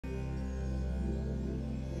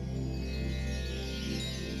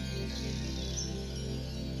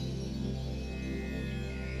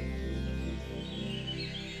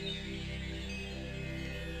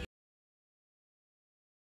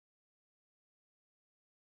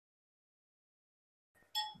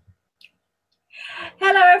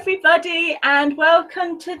Hello everybody and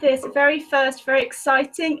welcome to this very first, very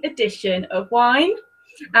exciting edition of Wine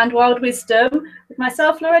and Wild Wisdom with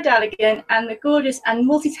myself, Laura Daligan, and the gorgeous and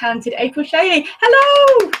multi-talented Aepril Schaile.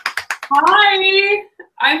 Hello! Hi!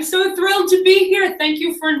 I'm so thrilled to be here. Thank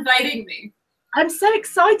you for inviting me. I'm so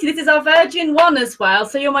excited. This is our Virgin one as well,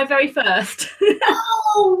 so you're my very first.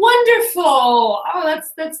 Oh, wonderful! Oh,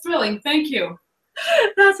 that's thrilling. Thank you.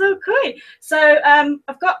 That's so great. So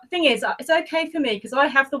I've got, the thing is, it's okay for me because I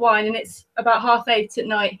have the wine and it's about 8:30 at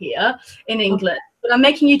night here in England. But I'm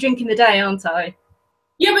making you drink in the day, aren't I?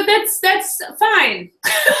 Yeah, but that's fine.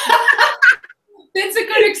 It's a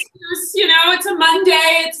good excuse, you know. It's a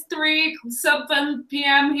Monday. It's 3-something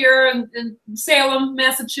p.m. here in Salem,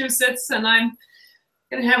 Massachusetts, and I'm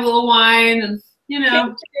gonna have a little wine and, you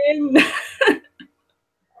know.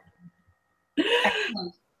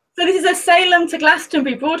 Excellent. So this is a Salem to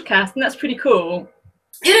Glastonbury broadcast, and that's pretty cool.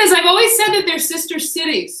 It is. I've always said that they're sister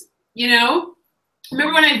cities, you know.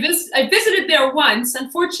 Remember when I visited there once.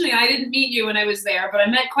 Unfortunately, I didn't meet you when I was there, but I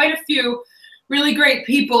met quite a few really great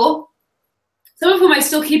people, some of whom I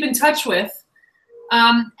still keep in touch with.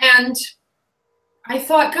 And I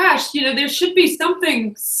thought, gosh, you know, there should be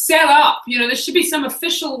something set up. You know, there should be some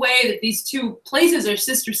official way that these two places are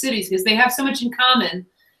sister cities because they have so much in common,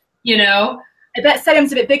 you know. I bet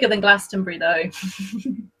Salem's a bit bigger than Glastonbury, though.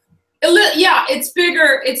 Yeah, it's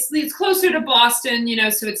bigger. It's closer to Boston, you know,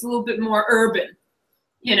 so it's a little bit more urban,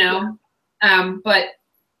 you know. Yeah. But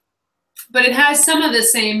it has some of the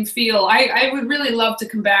same feel. I would really love to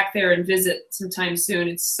come back there and visit sometime soon.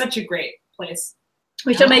 It's such a great place.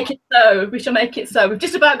 We shall make it so. We shall make it so. We've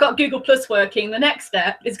just about got Google Plus working. The next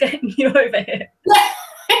step is getting you over here.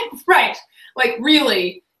 Right. Like,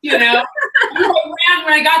 really. You know, when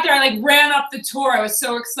I got there, I like ran up the tour. I was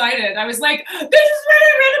so excited. I was like, "This is what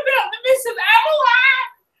I read about the Miss of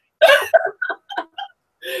Avalon."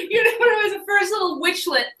 You know, it was the first little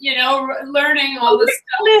witchlet. You know, learning all this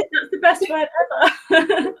stuff. That's the best word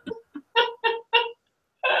ever.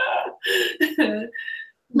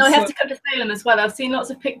 No, I have to come to Salem as well. I've seen lots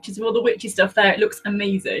of pictures of all the witchy stuff there. It looks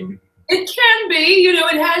amazing. It can be, you know,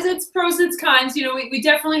 it has its pros and its cons. You know, we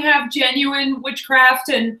definitely have genuine witchcraft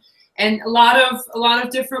and a lot of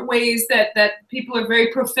different ways that people are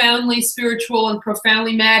very profoundly spiritual and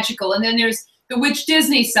profoundly magical. And then there's the witch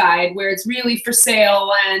Disney side where it's really for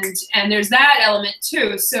sale and there's that element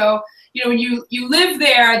too. So, you know, when you live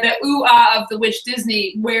there, the ooh-ah of the witch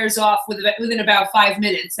Disney wears off within about 5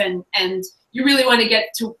 minutes and you really want to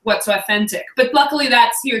get to what's authentic. But luckily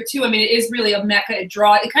that's here too. I mean, it is really a mecca. It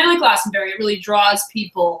kind of like Glastonbury, it really draws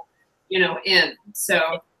people, you know, in.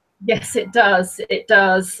 So yes, it does. It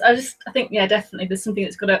does. I think, yeah, definitely there's something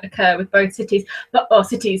that's got to occur with both cities. But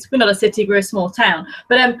cities, we're not a city, we're a small town.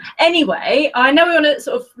 But anyway, I know we want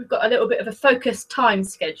to we've got a little bit of a focused time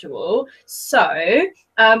schedule. So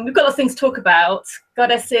we've got lots of things to talk about.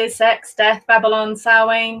 Goddesses, sex, death, Babylon,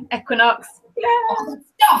 Samhain, equinox. Yeah. All that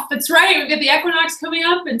stuff. That's right. We've got the equinox coming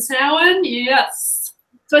up in Samhain. Yes.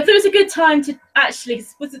 So I thought it was a good time to actually,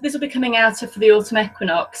 this will be coming out for the autumn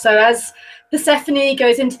equinox. So as Persephone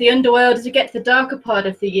goes into the underworld, as we get to the darker part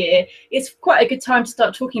of the year, it's quite a good time to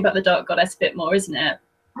start talking about the dark goddess a bit more, isn't it?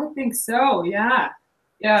 I think so. Yeah.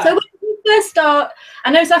 Yeah. So when you first start,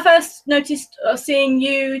 I know I first noticed seeing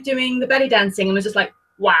you doing the belly dancing and was just like,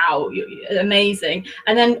 wow, you're amazing.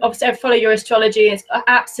 And then obviously I follow your astrology. It's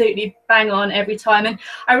absolutely bang on every time. And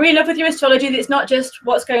I really love with your astrology that it's not just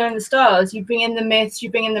what's going on in the stars. You bring in the myths,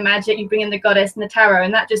 you bring in the magic, you bring in the goddess and the tarot,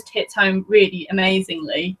 and that just hits home really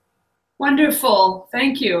amazingly. Wonderful.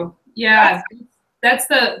 Thank you. Yeah, that's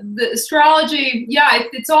the astrology. Yeah,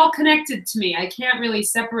 it's all connected to me. I can't really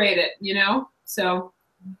separate it, you know? So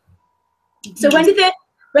when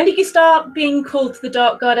did you start being called to the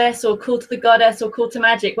dark goddess or called to the goddess or called to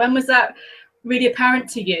magic? When was that really apparent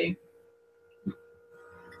to you?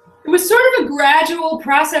 It was sort of a gradual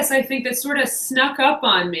process, I think, that sort of snuck up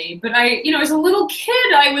on me. But you know, as a little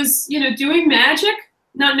kid, I was, you know, doing magic,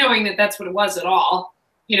 not knowing that that's what it was at all,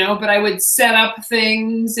 you know, but I would set up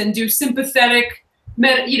things and do sympathetic,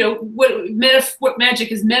 you know, what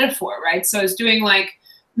magic is metaphor, right? So I was doing like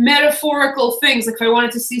metaphorical things. Like if I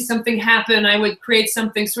wanted to see something happen, I would create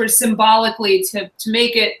something sort of symbolically to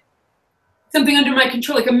make it something under my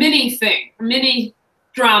control, like a mini thing, a mini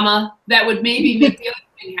drama that would maybe make the other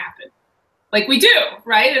thing happen, like we do,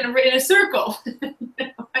 right, in a circle.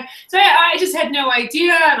 So I just had no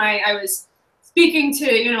idea, and I was speaking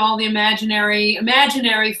to, you know, all the imaginary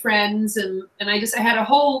friends, and I had a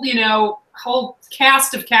whole, you know, whole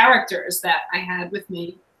cast of characters that I had with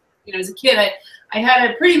me. You know, as a kid, I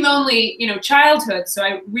had a pretty lonely, you know, childhood, so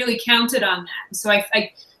I really counted on that. So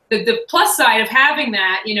I the plus side of having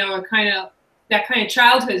that, you know, that kind of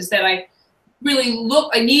childhood is that I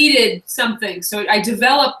needed something. So I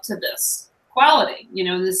developed to this quality, you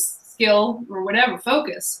know, this skill or whatever,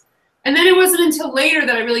 focus. And then it wasn't until later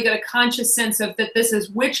that I really got a conscious sense of that this is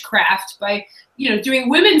witchcraft by, you know, doing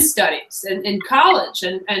women's studies in college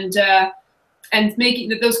and making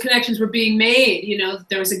that those connections were being made. You know,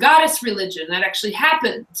 there was a goddess religion that actually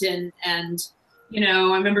happened. And you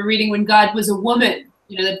know, I remember reading When God Was a Woman,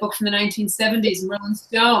 you know, that book from the 1970s in Rolling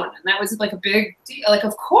Stone. And that was like a big deal. Like,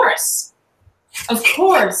 of course,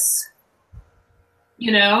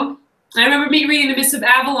 you know. I remember me reading The Mists of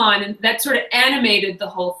Avalon, and that sort of animated the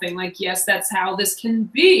whole thing. Like, yes, that's how this can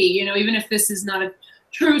be, you know, even if this is not a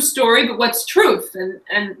true story, but what's truth,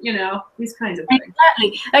 and you know, these kinds of things.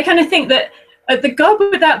 Exactly. I kind of think that the god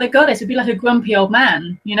without the goddess would be like a grumpy old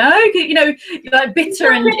man, you know, like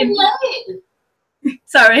bitter and.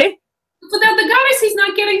 Sorry. Without the goddess, he's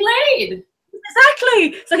not getting laid.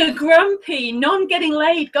 Exactly. It's like a grumpy, non-getting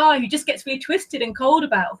laid guy who just gets really twisted and cold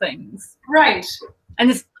about things. Right.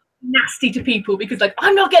 And is nasty to people because, like,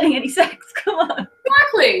 I'm not getting any sex. Come on.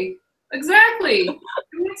 Exactly.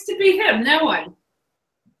 Who wants to be him? No one.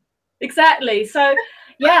 Exactly. So,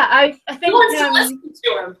 yeah, I think. Who wants to listen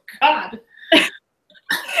to him? God.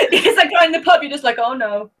 It's like going in the pub. You're just like, oh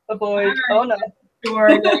no, avoid. Right. Oh no.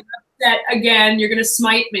 Sure. That again. You're gonna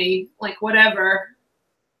smite me. Like whatever.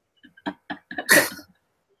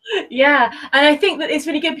 Yeah, and I think that it's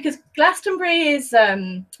really good because Glastonbury is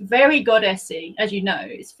very goddessy, as you know.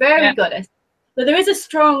 It's very goddess. So there is a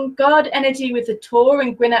strong god energy with the Tor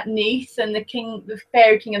and Gwynap Neath and the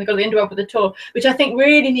fairy king and the god of the underworld with the Tor, which I think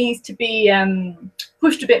really needs to be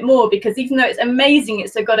pushed a bit more, because even though it's amazing,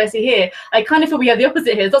 it's so goddessy here, I kind of feel we have the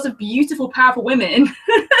opposite here. There's lots of beautiful, powerful women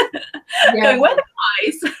going, where are the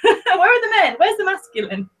guys? Where are the men? Where's the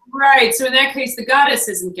masculine? Right. So in that case, the goddess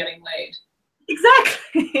isn't getting laid.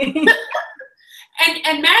 Exactly.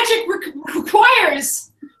 and magic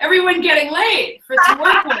requires everyone getting laid for it to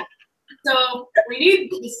work well. So we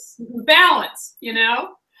need this balance, you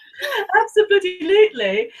know?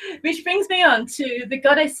 Absolutely. Which brings me on to the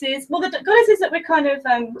goddesses. Well, the goddesses that we're kind of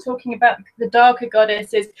talking about, the darker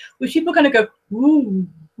goddesses, which people kind of go, ooh,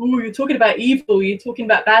 you're talking about evil, you're talking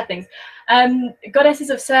about bad things.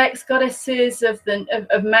 Goddesses of sex, goddesses of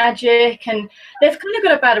magic, and they've kind of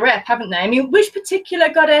got a bad rep, haven't they? I mean, which particular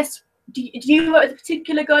goddess, do you work with a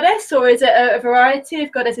particular goddess, or is it a variety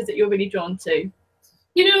of goddesses that you're really drawn to?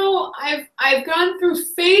 You know, I've gone through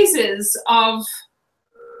phases of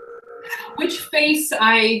which face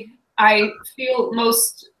I feel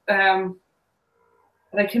most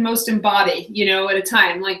that I can most embody, you know, at a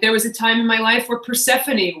time. Like there was a time in my life where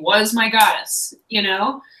Persephone was my goddess, you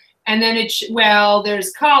know, and then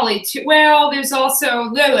there's Kali too. Well, there's also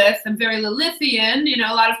Lilith. I'm very Lilithian. You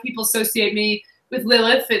know, a lot of people associate me with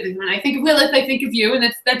Lilith. When I think of Lilith, I think of you,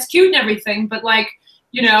 and that's cute and everything. But like,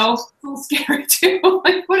 you know, a little scary too.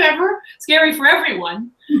 Like whatever, scary for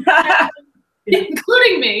everyone,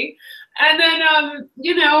 including me. And then,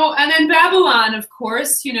 you know, and then Babylon, of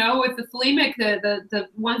course, you know, with the Thelemic, the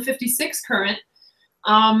 156 current.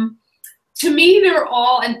 To me, they're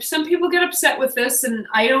all, and some people get upset with this, and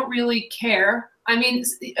I don't really care. I mean,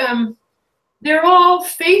 they're all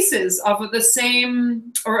faces of the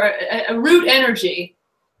same, or a root energy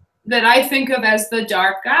that I think of as the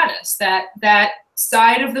dark goddess, that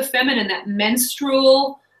side of the feminine, that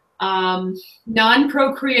menstrual,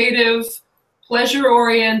 non-procreative,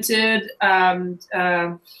 pleasure-oriented,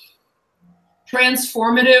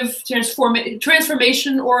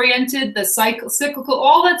 transformation-oriented, the cyclical,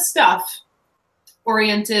 all that stuff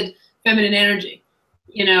oriented feminine energy,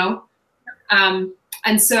 you know?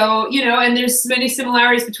 And so, you know, and there's many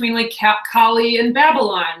similarities between like Kali and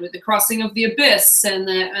Babylon with the crossing of the abyss and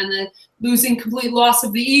the losing complete loss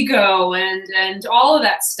of the ego and all of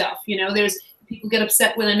that stuff. You know, there's people get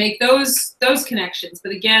upset when I make those connections,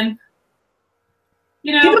 but again,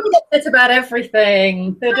 you know, people get upset about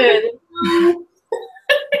everything. They do.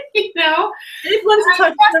 You know, what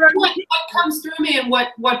comes through me and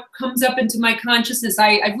what comes up into my consciousness,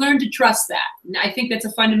 I've learned to trust that. And I think that's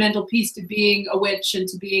a fundamental piece to being a witch and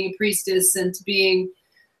to being a priestess and to being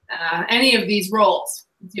any of these roles.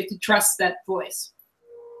 You have to trust that voice.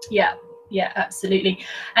 Yeah, absolutely.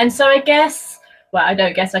 And so I guess, well, I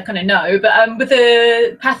don't guess, I kind of know, but with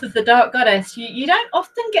the Path of the Dark Goddess, you don't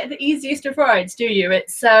often get the easiest of rides, do you?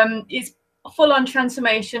 It's full-on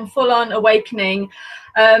transformation, full-on awakening.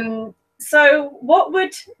 So what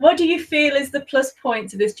do you feel is the plus point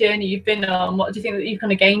to this journey you've been on? What do you think that you've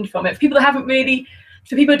kind of gained from it? For people that don't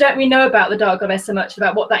really know about the Dark Goddess so much,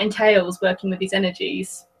 about what that entails, working with these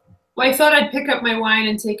energies. Well, I thought I'd pick up my wine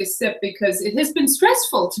and take a sip because it has been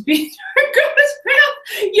stressful to be Dark Goddess Pam.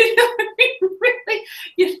 You know, I mean,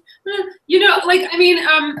 really, you know, like, I mean,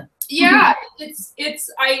 yeah,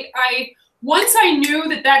 I once I knew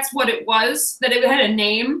that that's what it was, that it had a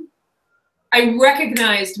name, I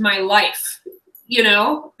recognized my life, you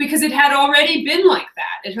know, because it had already been like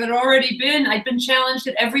that. It had already been, I'd been challenged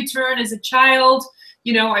at every turn as a child.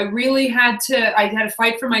 You know, I really had to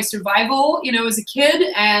fight for my survival, you know, as a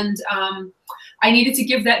kid. And I needed to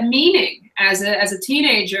give that meaning as a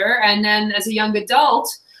teenager and then as a young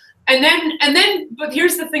adult. And then, but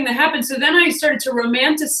here's the thing that happened. So then I started to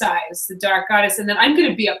romanticize the dark goddess, and then I'm going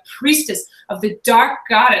to be a priestess of the dark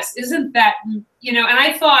goddess. Isn't that, you know, and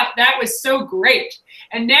I thought that was so great.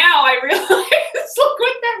 And now I realize, look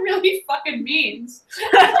what that really fucking means.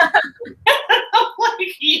 I'm like,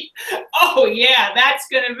 oh yeah, that's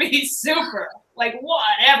going to be super. Like,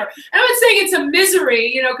 whatever. And I'm not saying it's a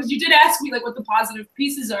misery, you know, because you did ask me like what the positive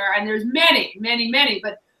pieces are, and there's many, many, many,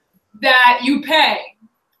 but that you pay.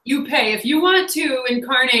 You pay. If you want to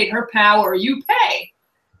incarnate her power, you pay.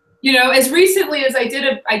 You know, as recently as I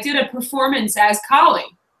did a performance as Kali,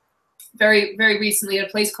 very, very recently at a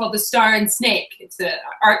place called the Star and Snake. It's a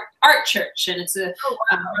art church, and it's a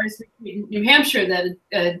in New Hampshire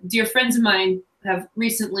that dear friends of mine have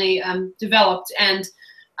recently developed. And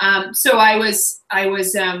so I was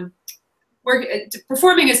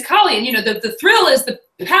performing as Kali, and you know, the thrill is the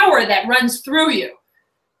power that runs through you.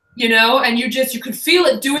 You know, and you could feel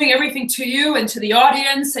it doing everything to you and to the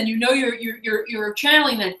audience, and you know you're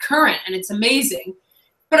channeling that current, and it's amazing.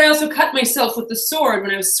 But I also cut myself with the sword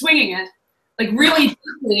when I was swinging it, like really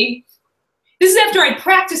deeply. This is after I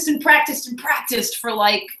practiced and practiced and practiced for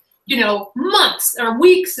like, you know, months or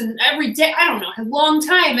weeks and every day. I don't know, a long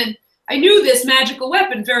time, and I knew this magical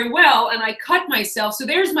weapon very well, and I cut myself. So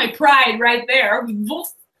there's my pride right there,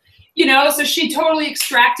 you know. So she totally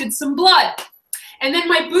extracted some blood. And then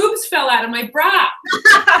my boobs fell out of my bra.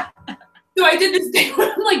 So I did this thing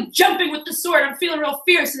where I'm like jumping with the sword. I'm feeling real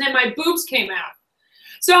fierce, and then my boobs came out.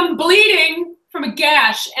 So I'm bleeding from a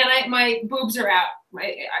gash, and my boobs are out.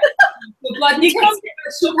 The blood.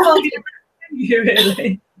 You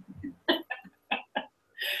really.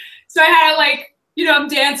 So I had to like, you know, I'm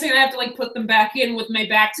dancing, and I have to like put them back in with my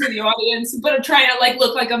back to the audience, but I'm trying to like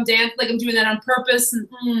look like I'm dancing, like I'm doing that on purpose. And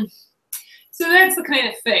so that's the kind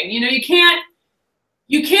of thing, you know. You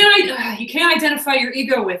can't identify your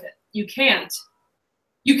ego with it. You can't.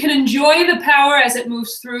 You can enjoy the power as it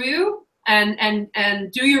moves through you,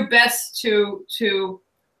 and do your best to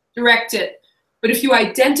direct it. But if you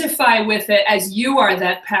identify with it as you are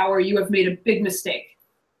that power, you have made a big mistake.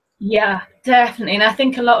 Yeah, definitely. And I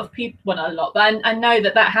think a lot of people, well, not a lot, but I know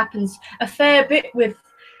that happens a fair bit with,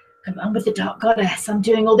 I'm with the dark goddess, I'm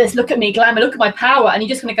doing all this, look at me, glamour, look at my power, and you're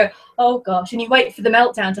just going to go, oh gosh, and you wait for the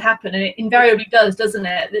meltdown to happen, and it invariably does, doesn't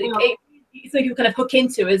it? It's like you kind of hook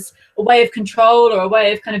into as a way of control or a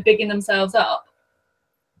way of kind of bigging themselves up.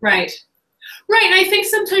 Right. Right, and I think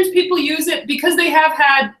sometimes people use it because they have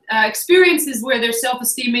had experiences where their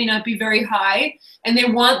self-esteem may not be very high, and they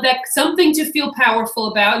want that something to feel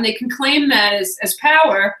powerful about, and they can claim that as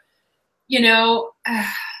power, you know.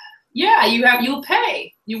 Yeah, you'll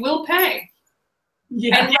pay. You will pay.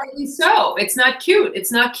 Yeah. And rightly so. It's not cute.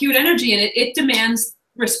 It's not cute energy, and it demands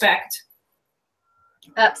respect.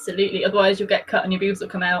 Absolutely. Otherwise you'll get cut and your boobs will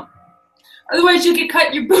come out. Otherwise you'll get cut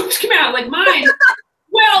and your boobs come out like mine.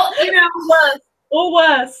 Well, you know.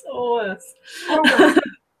 Worse. So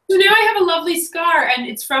now I have a lovely scar, and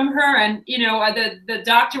it's from her, and you know, the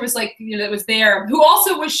doctor was like, you know, that was there, who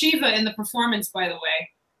also was Shiva in the performance, by the way.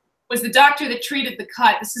 Was the doctor that treated the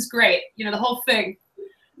cut. This is great, you know, the whole thing.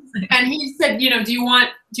 And he said, you know, do you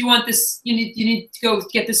want this? You need to go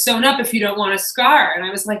get this sewn up if you don't want a scar. And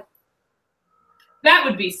I was like, that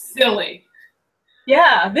would be silly.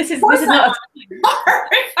 Yeah, this is not a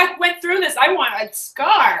if I went through this, I want a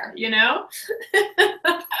scar, you know.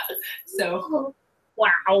 So,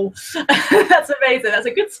 wow, that's amazing. That's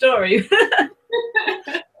a good story.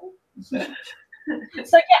 So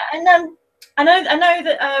yeah, and I know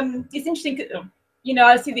that it's interesting. You know,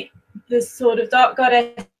 I see the sort of dark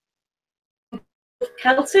goddess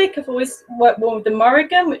Celtic. I've always worked more with the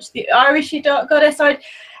Morrigan, which the Irishy dark goddess side.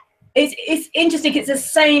 It's interesting. It's the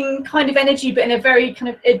same kind of energy, but in a very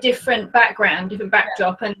kind of a different background, different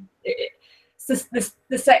backdrop, and it's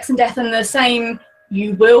the sex and death and the same.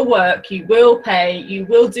 You will work, you will pay, you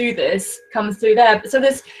will do this comes through there. So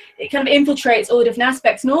it kind of infiltrates all the different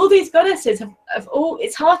aspects, and all these goddesses have all.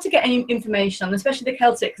 It's hard to get any information on, especially the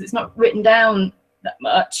Celtic, because it's not written down that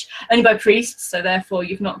much, only by priests. So therefore,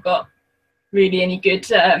 you've not got really any good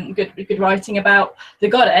writing about the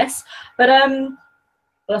goddess. But I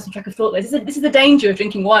lost my track of thought. This is the danger of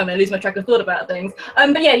drinking wine when I lose my track of thought about things.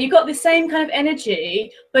 But yeah, you've got the same kind of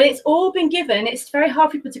energy, but it's all been given. It's very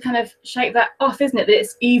hard for people to kind of shake that off, isn't it? That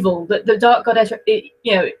it's evil, that the dark goddess,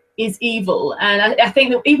 is evil. And I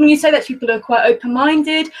think that even when you say that to people who are quite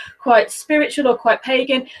open-minded, quite spiritual or quite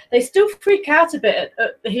pagan, they still freak out a bit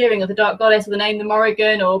at the hearing of the dark goddess or the name the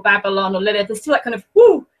Morrigan or Babylon or Lilith. There's still that kind of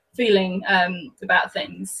woo feeling about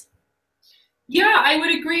things. Yeah, I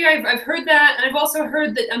would agree. I've heard that, and I've also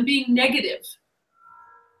heard that I'm being negative.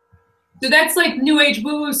 So that's like New Age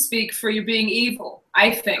woo-woo speak for you being evil,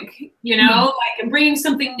 I think. Like I'm bringing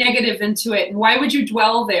something negative into it. And why would you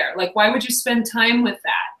dwell there? Like, why would you spend time with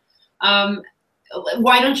that?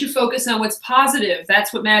 Why don't you focus on what's positive?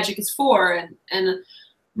 That's what magic is for. And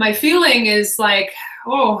my feeling is like,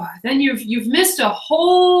 oh, then you've missed a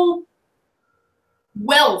whole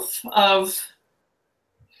wealth of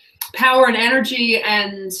power and energy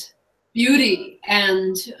and beauty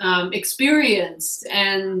and experience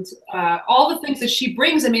and all the things that she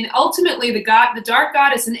brings. I mean, ultimately, the dark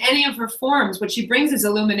goddess in any of her forms, what she brings is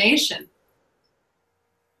illumination.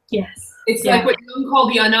 Yes. It's like what Jung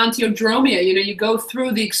called the enantiodromia. You go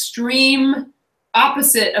through the extreme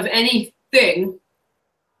opposite of anything,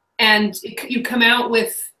 and you come out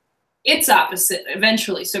with its opposite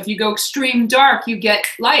eventually. So if you go extreme dark, you get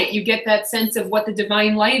light. You get that sense of what the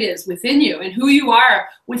divine light is within you and who you are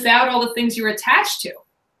without all the things you're attached to.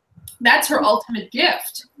 That's her ultimate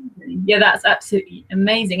gift. Yeah, that's absolutely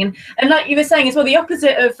amazing. And like you were saying as well, the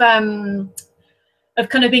opposite of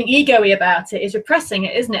kind of being ego-y about it is repressing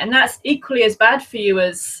it, isn't it? And that's equally as bad for you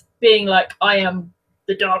as being like, I am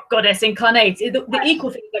the dark goddess incarnate. The equal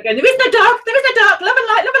thing is like going, there is no dark, love and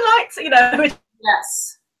light,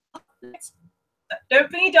 Yes. Don't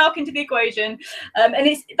bring any dark into the equation,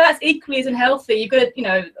 and that's equally as unhealthy. You've got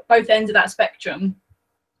to, both ends of that spectrum.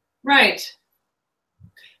 Right.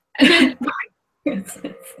 And then I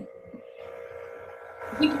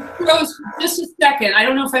think you froze for just a second. I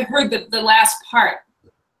don't know if I heard the last part.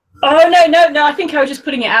 Oh no! I think I was just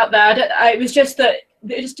putting it out there. It was just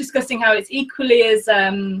discussing how it's equally as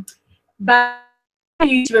bad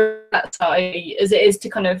to that side as it is to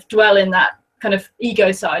kind of dwell in that kind of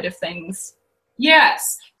ego side of things.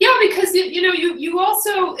 Yes. Yeah, because you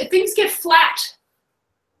also, things get flat.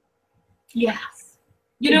 Yes.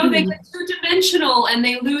 They get two-dimensional and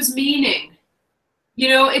they lose meaning.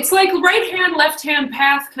 It's like right hand, left hand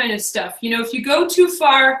path kind of stuff. If you go too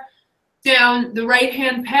far down the right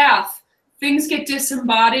hand path, things get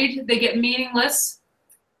disembodied, they get meaningless,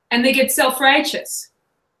 and they get self-righteous.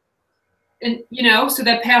 And so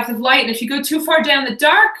that path of light. And if you go too far down the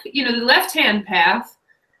dark, the left-hand path,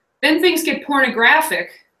 then things get pornographic,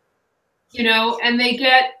 and they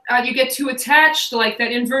get you get too attached, like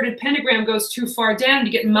that inverted pentagram goes too far down.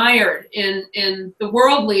 You get mired in the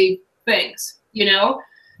worldly things,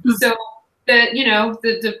 Mm-hmm. So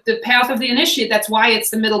the path of the initiate. That's why it's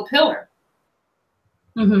the middle pillar.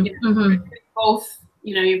 Mm-hmm. Both,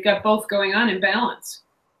 you've got both going on in balance.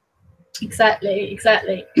 Exactly.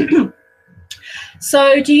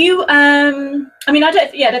 So do you I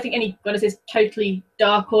don't think any goddess is totally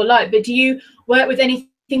dark or light, but do you work with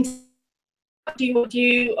anything? Do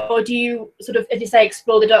you sort of, as you say,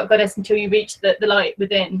 explore the dark goddess until you reach the light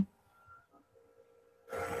within?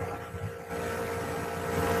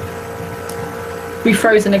 We've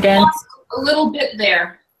frozen again. A little bit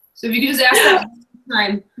there. So if you could just ask that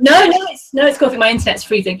time. No, it's cool. I think my internet's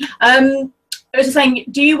freezing. I was just saying,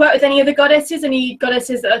 do you work with any other goddesses, any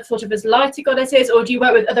goddesses that are thought of as lighter goddesses, or do you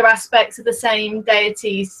work with other aspects of the same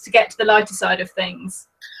deities to get to the lighter side of things?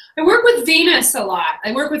 I work with Venus a lot.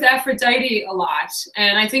 I work with Aphrodite a lot.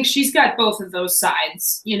 And I think she's got both of those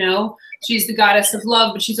sides, She's the goddess of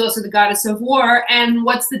love, but she's also the goddess of war. And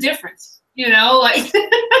what's the difference?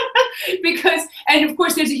 Because, and of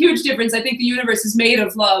course, there's a huge difference. I think the universe is made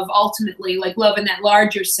of love, ultimately, like love in that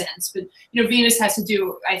larger sense. But, Venus has to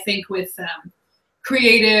do, I think, with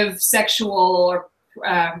creative, sexual, or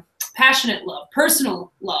passionate love,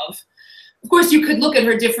 personal love. Of course, you could look at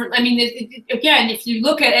her different. I mean, again, if you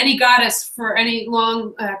look at any goddess for any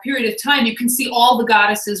long period of time, you can see all the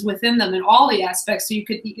goddesses within them and all the aspects. So you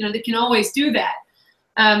could, they can always do that.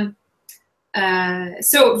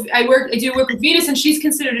 So I do work with Venus, and she's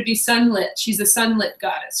considered to be sunlit. She's a sunlit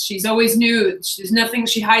goddess. She's always nude. There's nothing.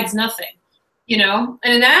 She hides nothing. And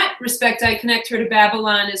in that respect, I connect her to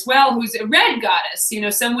Babylon as well, who's a red goddess.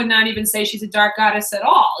 Some would not even say she's a dark goddess at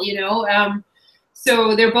all.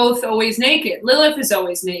 So they're both always naked. Lilith is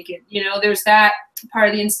always naked. There's that part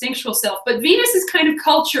of the instinctual self. But Venus is kind of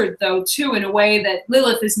cultured, though, too, in a way that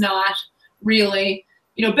Lilith is not, really.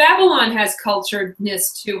 You know, Babylon has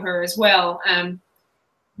culturedness to her as well.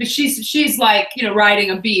 But she's like, you know, riding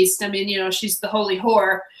a beast. I mean, you know, she's the holy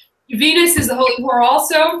whore. Venus is the holy whore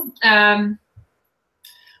also.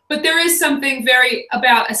 But there is something very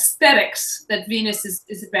about aesthetics that Venus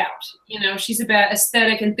is about. You know, she's about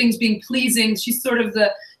aesthetic and things being pleasing. She's sort of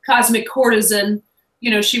the cosmic courtesan.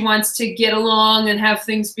 You know, she wants to get along and have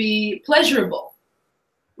things be pleasurable.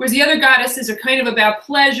 Whereas the other goddesses are kind of about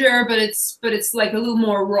pleasure, but it's like a little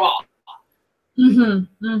more raw.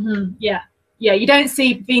 Yeah. Yeah, you don't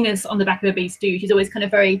see Venus on the back of a beast, do you? She's always kind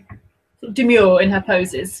of very demure in her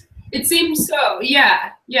poses. It seems so,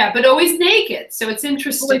 yeah, but always naked. So it's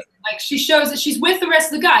interesting. Always. Like she shows that she's with the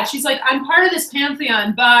rest of the gods. She's like, I'm part of this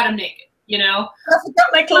pantheon, but I'm naked. You know. I forgot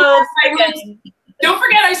my clothes. Don't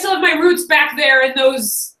forget, I still have my roots back there in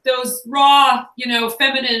those raw, you know,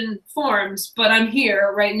 feminine forms. But I'm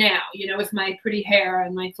here right now, you know, with my pretty hair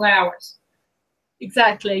and my flowers.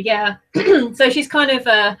 Exactly. Yeah. So she's kind of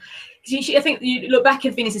I think you look back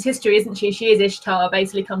at Venus's history, isn't she? She is Ishtar,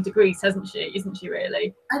 basically come to Greece, hasn't she? Isn't she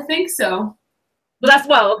really? I think so. Well, that's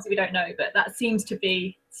obviously we don't know, but that seems to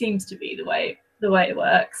be the way it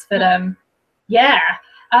works. But yeah.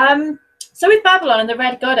 So with Babylon and the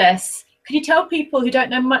Red Goddess, could you tell people who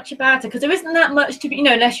don't know much about her, because there isn't that much to be, you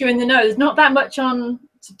know, unless you're in the know. There's not that much on,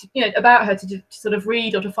 you know, about her to sort of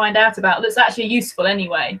read or to find out about that's actually useful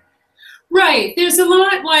anyway. Right. There's a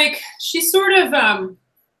lot, like she's sort of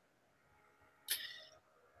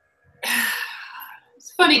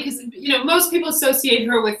it's funny because, you know, most people associate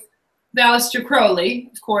her with Aleister Crowley,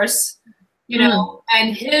 of course, you know,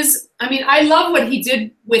 and I mean, I love what he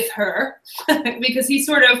did with her because he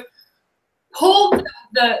sort of pulled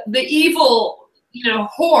the evil, you know,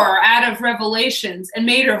 whore out of Revelations and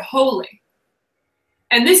made her holy.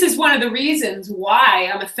 And this is one of the reasons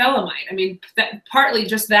why I'm a Thelemite. I mean, partly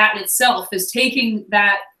just that in itself is taking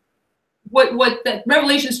that, what the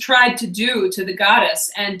Revelations tried to do to the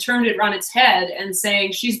goddess and turned it on its head and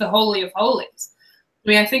saying she's the holy of holies. I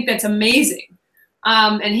mean, I think that's amazing.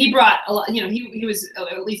 And he brought a lot, you know, he was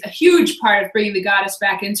at least a huge part of bringing the goddess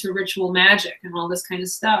back into ritual magic and all this kind of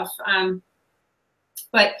stuff.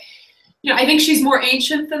 But, you know, I think she's more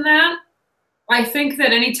ancient than that. I think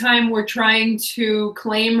that anytime we're trying to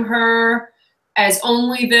claim her as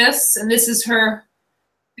only this, and this is her,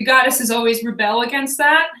 the goddesses always rebel against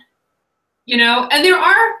that, you know. And there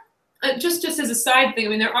are, just as a side thing, I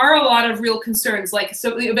mean, there are a lot of real concerns, like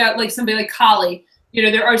about like somebody like Kali. You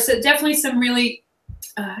know, there are definitely some really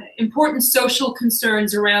important social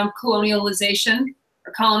concerns around colonialization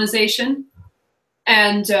or colonization,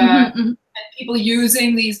 and people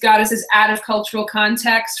using these goddesses out of cultural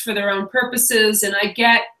context for their own purposes, and I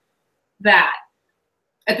get that.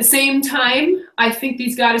 At the same time, I think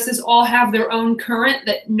these goddesses all have their own current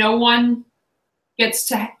that no one gets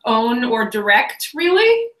to own or direct,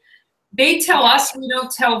 really. They tell us, we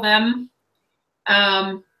don't tell them.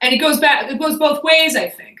 And it goes both ways, I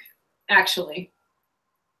think, actually.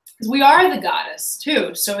 Because we are the goddess,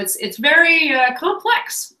 too. So it's very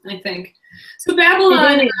complex, I think. So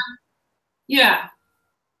Babylon... Yeah.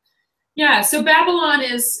 So Babylon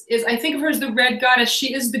is I think of her as the red goddess.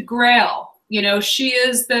 She is the Grail. You know, she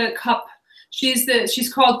is the cup.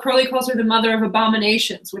 Crowley calls her the mother of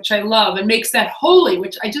abominations, which I love, and makes that holy,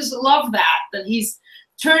 which I just love that he's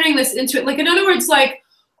turning this into it. Like, in other words, like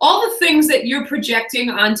all the things that you're projecting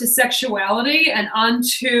onto sexuality and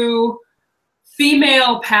onto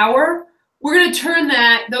female power, we're going to turn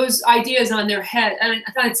those ideas on their head, on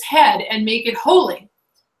its head, and make it holy,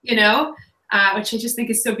 you know. Which I just think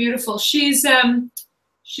is so beautiful. She's the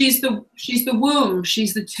womb.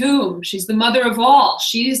 She's the tomb. She's the mother of all.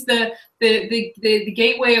 She's the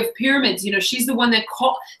gateway of pyramids. You know, she's the one that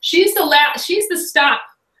she's the stop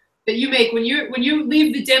that you make when you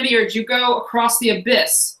leave the demiurge. You go across the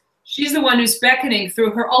abyss. She's the one who's beckoning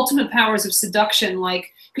through her ultimate powers of seduction,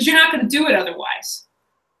 like, because you're not going to do it otherwise.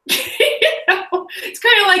 You know? It's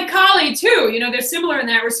kind of like Kali too. You know, they're similar in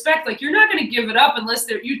that respect. Like, you're not going to give it up unless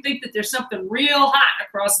you think that there's something real hot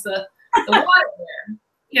across the water there.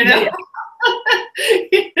 You know?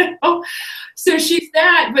 You know? So she's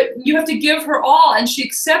that, but you have to give her all, and she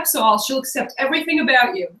accepts all. She'll accept everything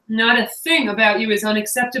about you. Not a thing about you is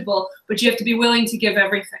unacceptable, but you have to be willing to give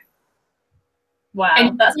everything. Wow.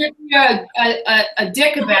 And you can't be a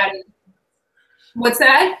dick about it. What's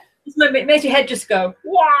that? It makes your head just go,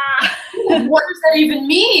 wow. What does that even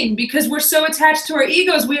mean? Because we're so attached to our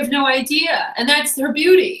egos, we have no idea. And that's her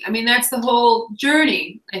beauty. I mean, that's the whole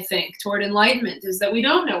journey, I think, toward enlightenment, is that we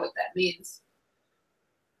don't know what that means.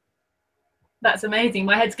 That's amazing.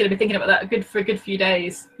 My head's going to be thinking about that for a good few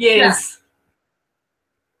days. Years.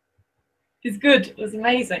 It's good. It was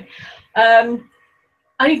amazing.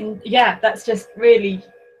 Yeah, that's just really,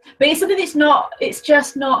 but it's something that's not, it's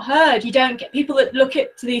just not heard. You don't get people that look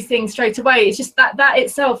at to these things straight away. It's just that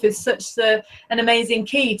itself is such an amazing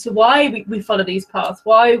key to why we follow these paths,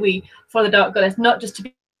 why we follow the dark goddess, not just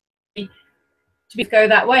to go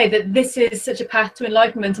that way, that this is such a path to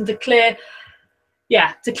enlightenment and to clear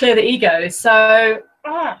the ego. So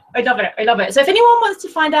I love it. I love it. So if anyone wants to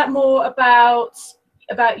find out more about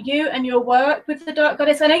you and your work with the dark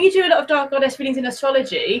goddess, I know you do a lot of dark goddess readings in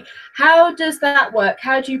astrology. How does that work?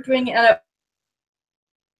 How do you bring it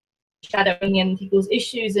shadowing in people's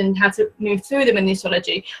issues and how to move through them in the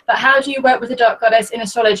astrology? But how do you work with the dark goddess in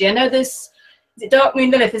astrology? I know is it Dark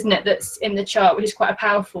Moon Lilith, isn't it, that's in the chart, which is quite a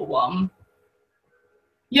powerful one.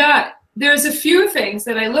 Yeah, there's a few things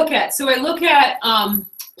that I look at. So I look at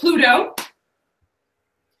Pluto.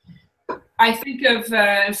 I think of,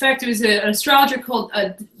 in fact, it was an astrologer called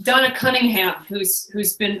Donna Cunningham,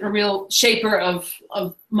 who's been a real shaper of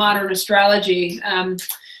modern astrology,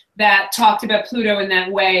 that talked about Pluto in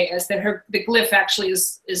that way, as that the glyph actually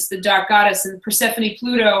is the dark goddess, and Persephone,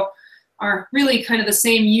 Pluto are really kind of the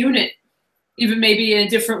same unit, even maybe in a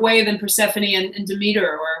different way than Persephone and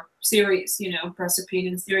Demeter, or Ceres, Proserpine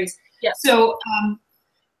and Ceres. Yeah. So,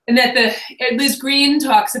 and that Liz Green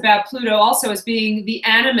talks about Pluto also as being the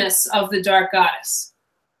animus of the dark goddess.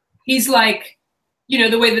 He's like,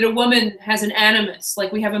 the way that a woman has an animus,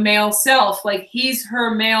 like we have a male self, like he's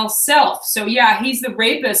her male self. So yeah, he's the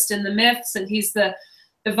rapist in the myths, and he's the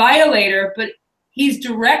violator, but he's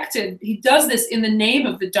directed, he does this in the name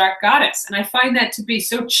of the dark goddess. And I find that to be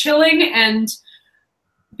so chilling and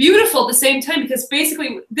beautiful at the same time, because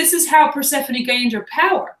basically this is how Persephone gained her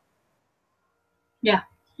power. Yeah.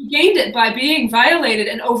 She gained it by being violated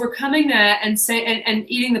and overcoming that, and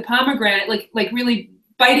eating the pomegranate, like really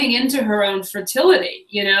biting into her own fertility,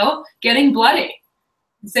 getting bloody,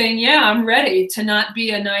 saying, yeah, I'm ready to not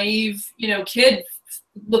be a naive, kid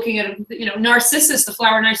looking at, Narcissus, the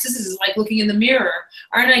flower Narcissus is like looking in the mirror.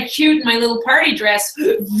 Aren't I cute in my little party dress?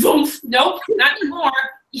 Nope, not anymore,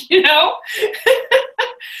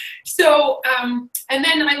 So, and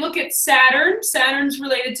then I look at Saturn. Saturn's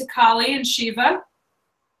related to Kali and Shiva.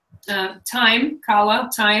 Time, Kala,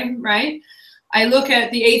 time, right? I look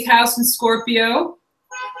at the 8th house in Scorpio,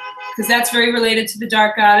 because that's very related to the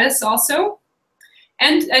dark goddess also.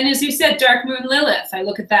 And as you said, Dark Moon Lilith, I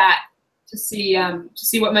look at that to see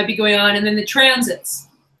what might be going on, and then the transits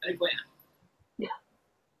that are going on.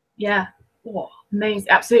 Yeah. Oh, amazing,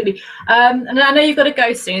 absolutely. And I know you've got to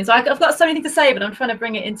go soon, so I've got something to say, but I'm trying to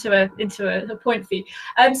bring it into a point for you.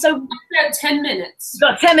 So I've got 10 minutes. You've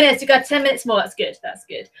got 10 minutes. You've got 10 minutes more. That's good. That's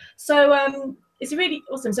good. So it's really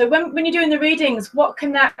awesome. So when you're doing the readings, what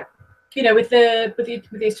can that, with the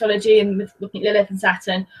astrology and with looking at Lilith and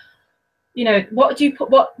Saturn, what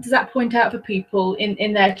does that point out for people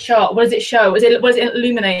in their chart? What does it show? What does it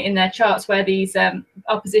illuminate in their charts where these are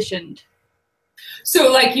positioned?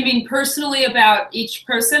 So, like, you mean personally about each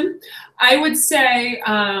person? I would say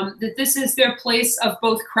that this is their place of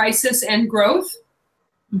both crisis and growth.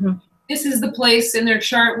 Mm-hmm. This is the place in their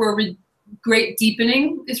chart where great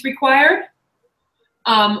deepening is required,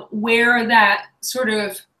 where that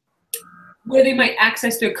where they might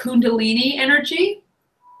access their Kundalini energy.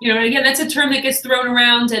 Again, that's a term that gets thrown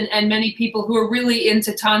around, and many people who are really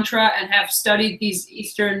into Tantra and have studied these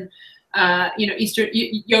Eastern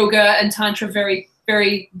yoga and Tantra very,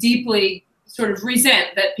 very deeply sort of resent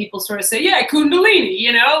that people sort of say, yeah,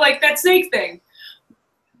 Kundalini, like that snake thing.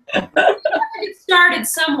 You have to get started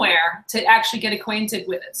somewhere to actually get acquainted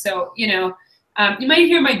with it. So, you might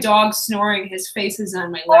hear my dog snoring. His face is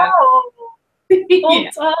on my lap. Oh, yeah.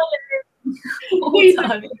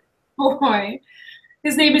 Darling. Boy.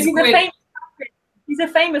 His name is Gwyn. He's a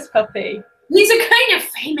famous puppy. He's a kind of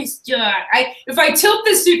famous dog. If I tilt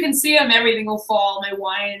this so you can see him, everything will fall, my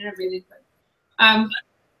wine and everything. But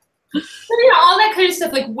all that kind of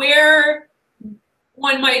stuff, like where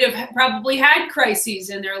one might have probably had crises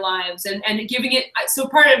in their lives, and giving it. So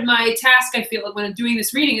part of my task, I feel like when I'm doing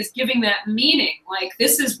this reading, is giving that meaning. Like,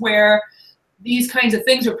 this is where these kinds of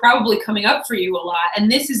things are probably coming up for you a lot,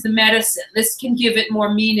 and this is the medicine. This can give it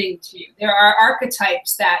more meaning to you. There are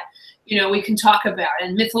archetypes that we can talk about,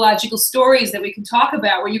 and mythological stories that we can talk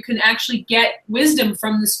about, where you can actually get wisdom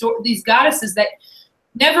from these goddesses that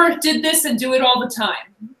never did this and do it all the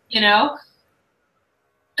time,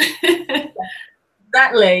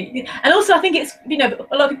 Exactly. And also I think it's,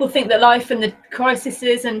 a lot of people think that life and the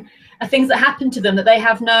crises and things that happen to them that they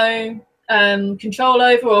have no control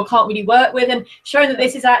over or can't really work with, and showing that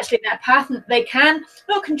this is actually that path and they can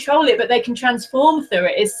not control it, but they can transform through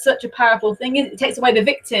it is such a powerful thing. It takes away the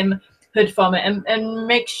victim from it, and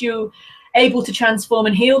makes you able to transform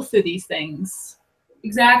and heal through these things.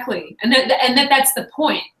 Exactly. And that's the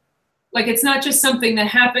point. Like, it's not just something that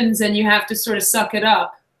happens and you have to sort of suck it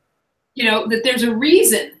up. You know, that there's a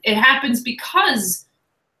reason. It happens because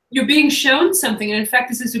you're being shown something. And in fact,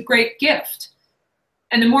 this is a great gift.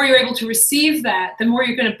 And the more you're able to receive that, the more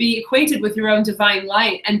you're going to be acquainted with your own divine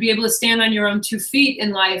light and be able to stand on your own 2 feet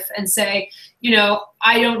in life and say, you know,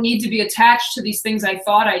 I don't need to be attached to these things I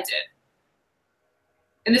thought I did.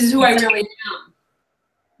 And this is who I really am.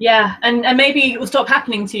 Yeah, and maybe it will stop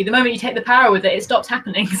happening to you. The moment you take the power with it, it stops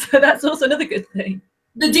happening. So that's also another good thing.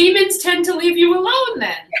 The demons tend to leave you alone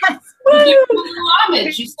then. Yes. You give them a little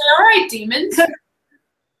homage. You say, all right, demons.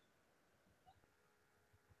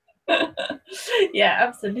 Yeah,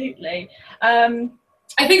 absolutely. I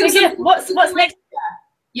think so yeah, what's next?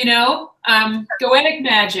 You know, goetic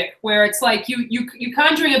magic, where it's like you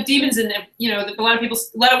conjuring up demons, and you know, a lot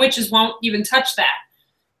of witches won't even touch that.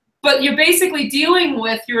 But you're basically dealing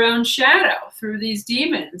with your own shadow through these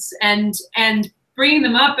demons, and bringing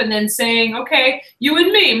them up, and then saying, okay, you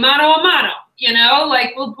and me, mano a mano. You know,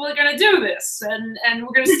 like we're gonna do this, and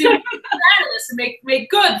we're gonna see what we can out of this and make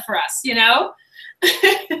good for us. You know.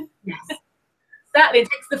 Yes. Exactly. It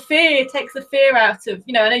takes the fear out of,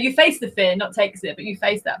 you know, I know you face the fear, not takes it, but you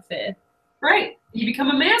face that fear. Right. You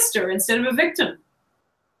become a master instead of a victim.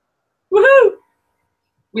 Woohoo!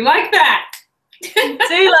 We like that.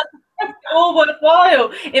 See, like, all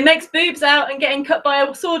worthwhile. It makes boobs out and getting cut by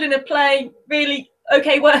a sword in a play really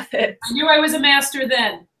worth it. I knew I was a master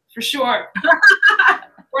then, for sure.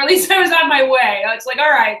 Or at least I was on my way. It's like,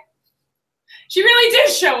 all right. She really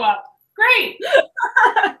did show up. Great.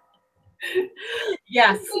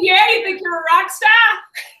 Yes. Yeah, you think you're a rock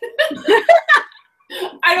star?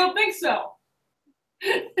 I don't think so.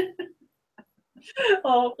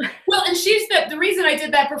 Oh. Well, and she's the reason I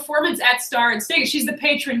did that performance at Star and Stage. She's the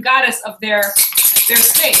patron goddess of their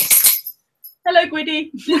space. Hello,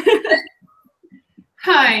 Gwyddy.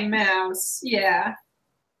 Hi, Mouse. Yeah.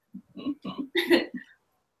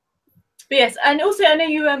 But yes, and also I know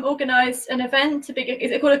you organised an event, is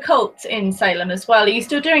it called a cult in Salem as well? Are you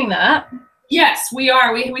still doing that? Yes, we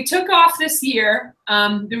are. We took off this year.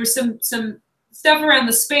 There was some stuff around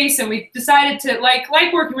the space, and we decided to like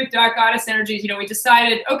working with dark goddess energies. You know, we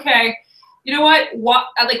decided, okay, you know what?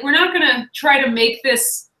 Like, we're not gonna try to make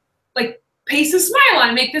this like paste a smile on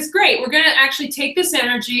and make this great. We're gonna actually take this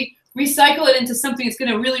energy, recycle it into something that's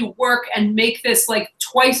gonna really work and make this like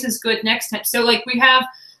twice as good next time. So like we have.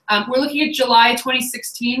 We're looking at July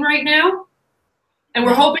 2016 right now, and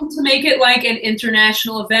we're hoping to make it like an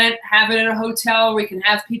international event, have it at a hotel where we can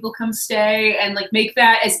have people come stay, and like make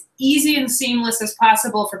that as easy and seamless as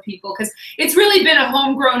possible for people, because it's really been a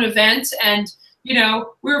homegrown event, and you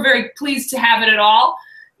know, we were very pleased to have it at all,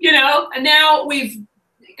 you know, and now we've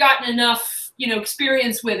gotten enough, you know,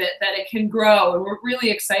 experience with it that it can grow, and we're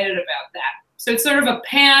really excited about that. So it's sort of a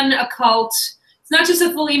pan-occult. It's not just a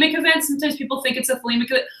thelemic event. Sometimes people think it's a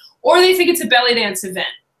thelemic event, or they think it's a belly dance event,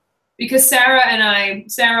 because Sarah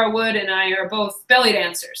Wood and I are both belly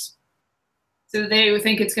dancers. So they would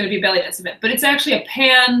think it's going to be a belly dance event, but it's actually a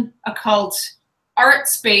pan-occult,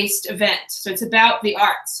 arts-based event. So it's about the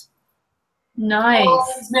arts. Nice.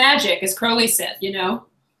 It's magic, as Crowley said, you know?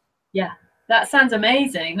 Yeah, that sounds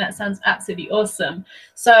amazing. That sounds absolutely awesome.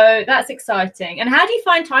 So that's exciting. And how do you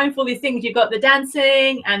find time for all these things? You've got the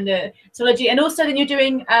dancing and the astrology, and also then you're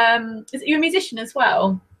doing, you're a musician as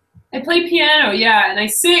well? I play piano, yeah, and I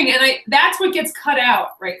sing, and that's what gets cut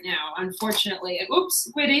out right now, unfortunately.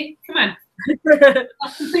 Oops, Witty, come on.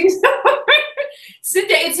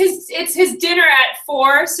 It's his dinner at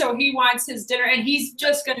 4, so he wants his dinner, and he's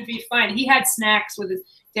just going to be fine. He had snacks with his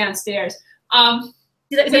downstairs.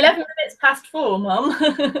 It's 11 minutes past 4, Mum.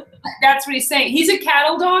 That's what he's saying. He's a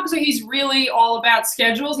cattle dog, so he's really all about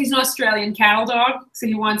schedules. He's an Australian cattle dog, so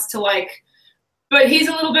he wants to like, but he's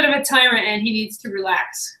a little bit of a tyrant, and he needs to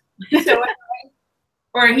relax. So,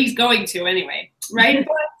 or he's going to anyway, right?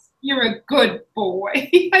 But you're a good boy.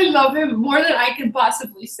 I love him more than I can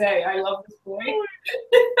possibly say. I love this boy.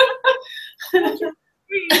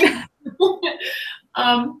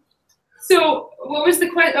 So what was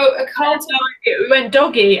the question? Oh, a cult. We went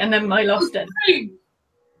doggy, and then I lost it.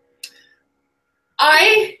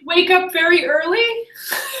 I wake up very early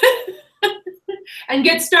and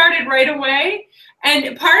get started right away.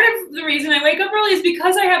 And part of the reason I wake up early is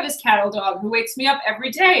because I have this cattle dog who wakes me up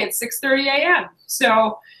every day at 6:30 a.m.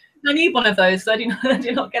 So I need one of those. So I do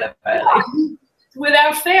not get up early.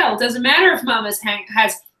 Without fail. Doesn't matter if Mama's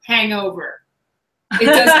has hangover. It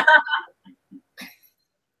doesn't.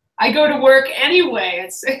 I go to work anyway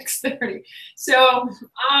at 6:30. So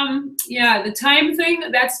yeah, the time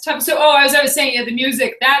thing, that's tough. So as I was saying, yeah, the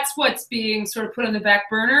music, that's what's being sort of put on the back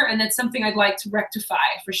burner, and that's something I'd like to rectify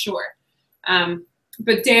for sure.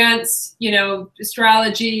 But dance, you know,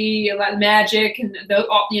 astrology, a lot of magic, and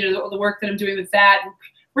the work that I'm doing with that, and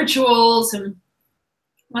rituals, and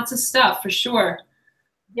lots of stuff for sure.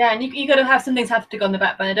 Yeah, and you got to have some things have to go on the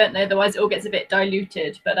back burner, don't they? Otherwise, it all gets a bit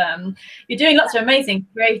diluted. But you're doing lots of amazing,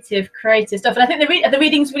 creative stuff. And I think the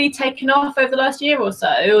readings really taken off over the last year or so.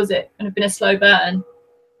 Or has it kind of been a slow burn?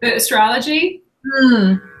 The astrology?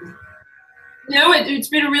 No, it's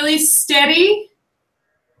been a really steady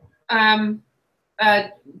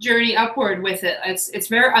journey upward with it. It's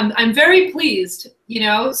very. I'm very pleased. You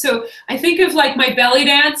know, so I think of like my belly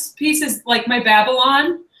dance piece as like my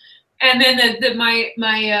Babylon. And then my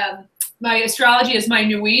astrology is my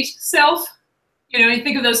Nuit self. You know, you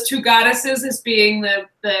think of those two goddesses as being the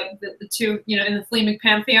two, you know, in the Fleming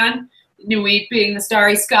pantheon. Nuit being the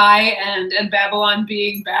starry sky, and Babylon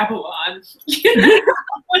being Babylon. You know?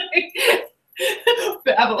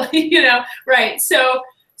 Babylon, you know, right? So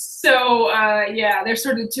yeah, they're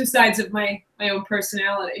sort of two sides of my own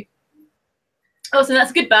personality. Oh, so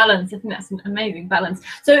that's a good balance. I think that's an amazing balance.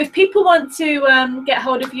 So if people want to get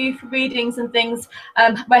hold of you for readings and things,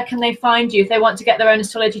 where can they find you if they want to get their own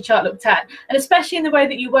astrology chart looked at? And especially in the way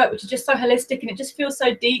that you work, which is just so holistic and it just feels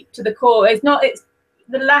so deep to the core. It's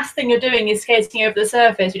the last thing you're doing is skating over the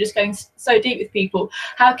surface. You're just going so deep with people.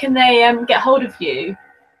 How can they get hold of you?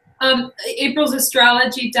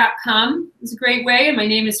 AprilsAstrology.com is a great way. And my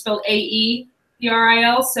name is spelled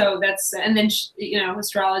AEPRIL, so that's, and then you know,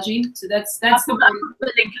 astrology. So that's the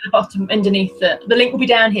link at the bottom underneath the link will be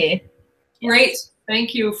down here. Great,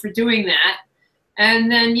 thank you for doing that.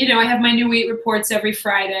 And then, you know, I have my New Wheat reports every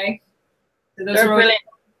Friday. So those are brilliant.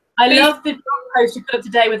 I love the post you put up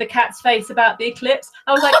today with the cat's face about the eclipse.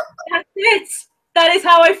 I was like, that's it. That is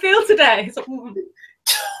how I feel today. So, totally,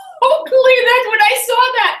 that's when I saw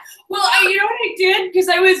that. Well, you know what I did? Because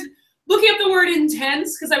I was looking up the word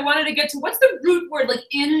intense because I wanted to get to what's the root word, like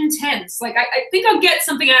intense. Like I think I'll get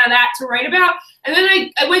something out of that to write about. And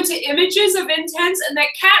then I went to images of intense, and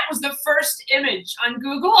that cat was the first image on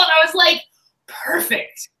Google, and I was like,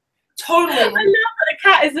 perfect. Totally. I love that a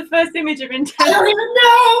cat is the first image of intense. I don't even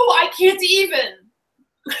know. I can't even.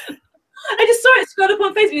 I just saw it scroll up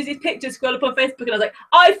on Facebook. These pictures scroll up on Facebook, and I was like,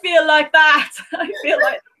 I feel like that. I feel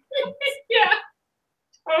like yeah,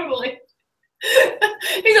 totally.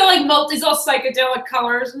 He's all like he's all psychedelic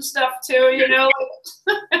colors and stuff too, you know.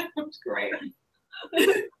 It's great.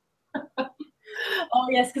 Oh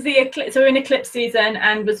yes, because the eclipse. So we're in eclipse season,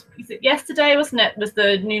 and was it yesterday? Wasn't it? Was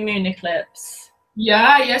the new moon eclipse?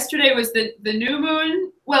 Yeah, yesterday was the new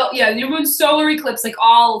moon. Well, yeah, new moon solar eclipse. Like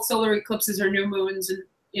all solar eclipses are new moons, and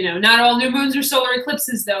you know, not all new moons are solar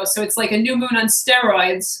eclipses though. So it's like a new moon on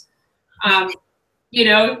steroids. You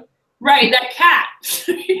know, right? That cat.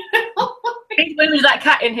 There's that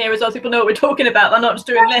cat in here as well, so people know what we're talking about. They're not just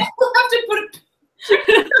doing this. We'll have to put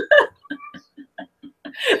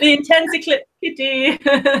the intense eclipse kitty.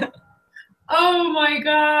 Oh my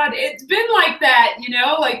God, it's been like that, you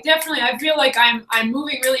know. Like definitely, I feel like I'm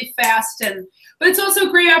moving really fast, but it's also a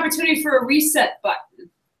great opportunity for a reset button.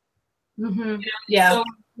 Mm-hmm. You know, yeah. So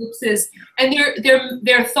eclipses, and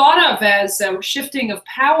they're thought of as a shifting of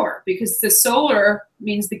power because the solar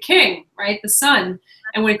means the king, right? The sun,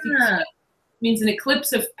 and when it means an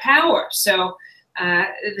eclipse of power. So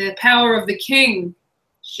the power of the king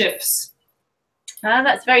shifts. Ah,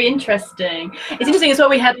 that's very interesting. It's interesting as well.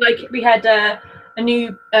 We had a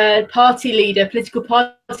new party leader, political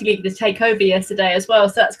party leader, to take over yesterday as well.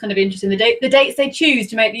 So that's kind of interesting. The dates they choose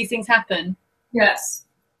to make these things happen. Yes.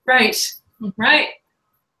 Right. Right.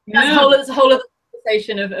 That's a whole other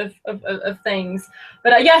conversation of things.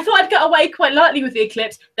 But yeah, I thought I'd get away quite lightly with the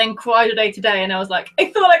eclipse, then cried all day today, and I was like,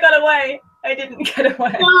 I thought I got away. I didn't get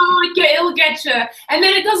away. Oh, it'll get you. And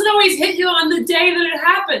then it doesn't always hit you on the day that it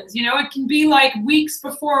happens. You know, it can be like weeks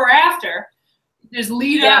before or after. There's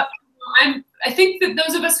lead up. I think that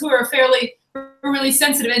those of us who are really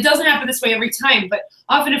sensitive, it doesn't happen this way every time, but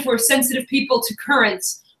often if we're sensitive people to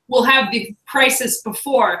currents, we'll have the crisis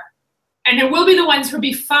before. And then we'll be the ones who'll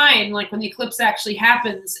be fine, like when the eclipse actually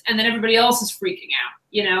happens, and then everybody else is freaking out,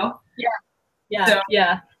 you know?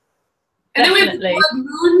 Yeah. And then we have the blood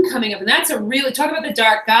moon coming up, and that's a really, talk about the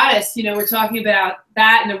dark goddess, you know, we're talking about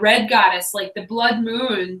that and the red goddess, like the blood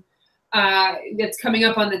moon that's coming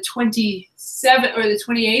up on the 27th or the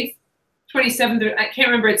 28th, 27th, I can't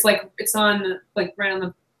remember, it's on like right on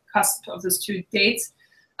the cusp of those two dates.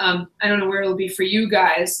 I don't know where it'll be for you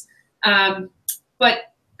guys.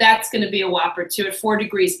 But that's going to be a whopper too at 4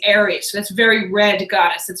 degrees Aries. So that's very red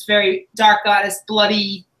goddess. It's very dark goddess,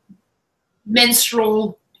 bloody,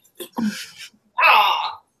 menstrual,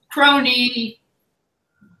 crony,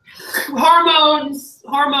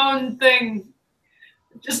 hormone thing.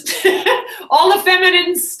 Just all the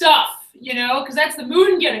feminine stuff, you know, because that's the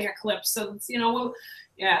moon getting eclipsed. So it's, you know,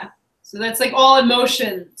 yeah. So that's like all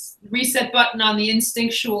emotions, reset button on the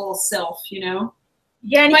instinctual self, you know.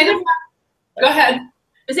 Yeah. And go ahead.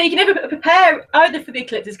 So you can never prepare either for the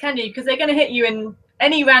eclipses, can you? Because they're going to hit you in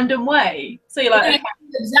any random way. So you're like, okay.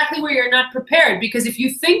 Exactly where you're not prepared. Because if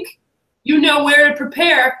you think you know where to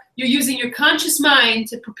prepare, you're using your conscious mind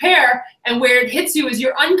to prepare, and where it hits you is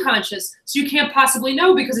your unconscious. So you can't possibly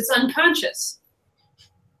know because it's unconscious.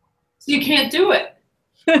 So you can't do it.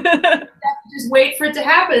 You have to just wait for it to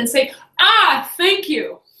happen and say, thank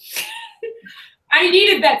you. I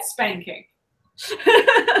needed that spanking.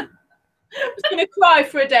 I'm just going to cry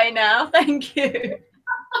for a day now. Thank you.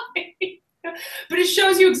 But it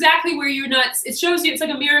shows you exactly where you're not. It shows you, it's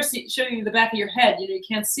like a mirror showing you the back of your head. You know, you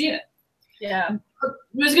can't see it. Yeah. What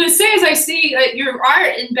I was going to say is I see your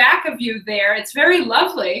art in back of you there. It's very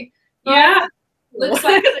lovely. Yeah. Looks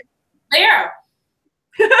like there.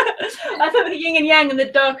 I thought with the yin and yang and the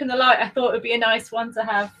dark and the light, I thought it would be a nice one to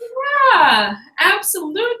have. Yeah,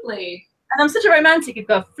 absolutely. And I'm such a romantic. I've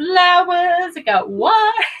got flowers, I've got wine.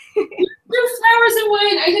 Do flowers and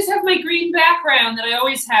wine. I just have my green background that I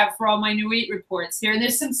always have for all my New Eight reports here. And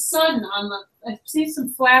there's some sun on the, I see some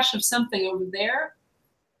flash of something over there.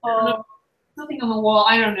 Something on the wall.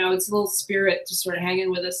 I don't know. It's a little spirit just sort of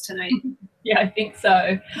hanging with us tonight. Yeah, I think so.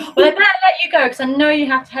 Well, I better let you go because I know you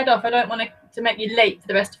have to head off. I don't want to make you late for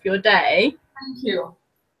the rest of your day. Thank you.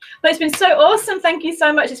 But it's been so awesome. Thank you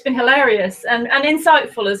so much. It's been hilarious and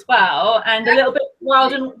insightful as well, and a little bit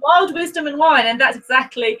wild wisdom and wine. And that's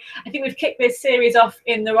exactly, I think we've kicked this series off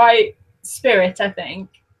in the right spirit, I think.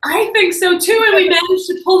 I think so too. And we managed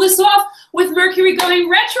to pull this off with Mercury going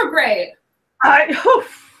retrograde.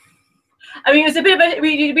 I mean, it was a bit of a,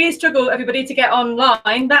 we struggled, everybody, to get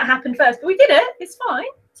online. That happened first, but we did it. It's fine.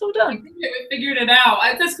 It's all done. We figured it out.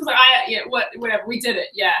 That's because whatever. We did it.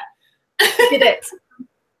 Yeah. We did it.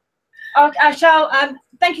 I shall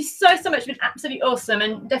thank you so much. It's been absolutely awesome,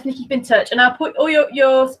 and definitely keep in touch, and I'll put all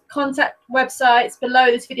your contact websites below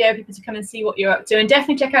this video for people to come and see what you're up to, and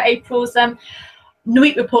definitely check out April's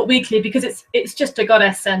Nuit Report weekly, because it's just a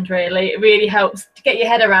goddess send, really. It really helps to get your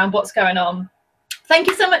head around what's going on. Thank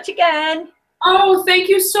you so much again. Oh, thank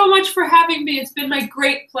you so much for having me. It's been my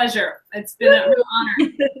great pleasure. It's been a real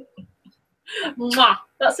honor. Mwah.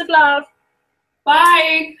 Lots of love.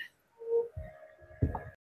 Bye.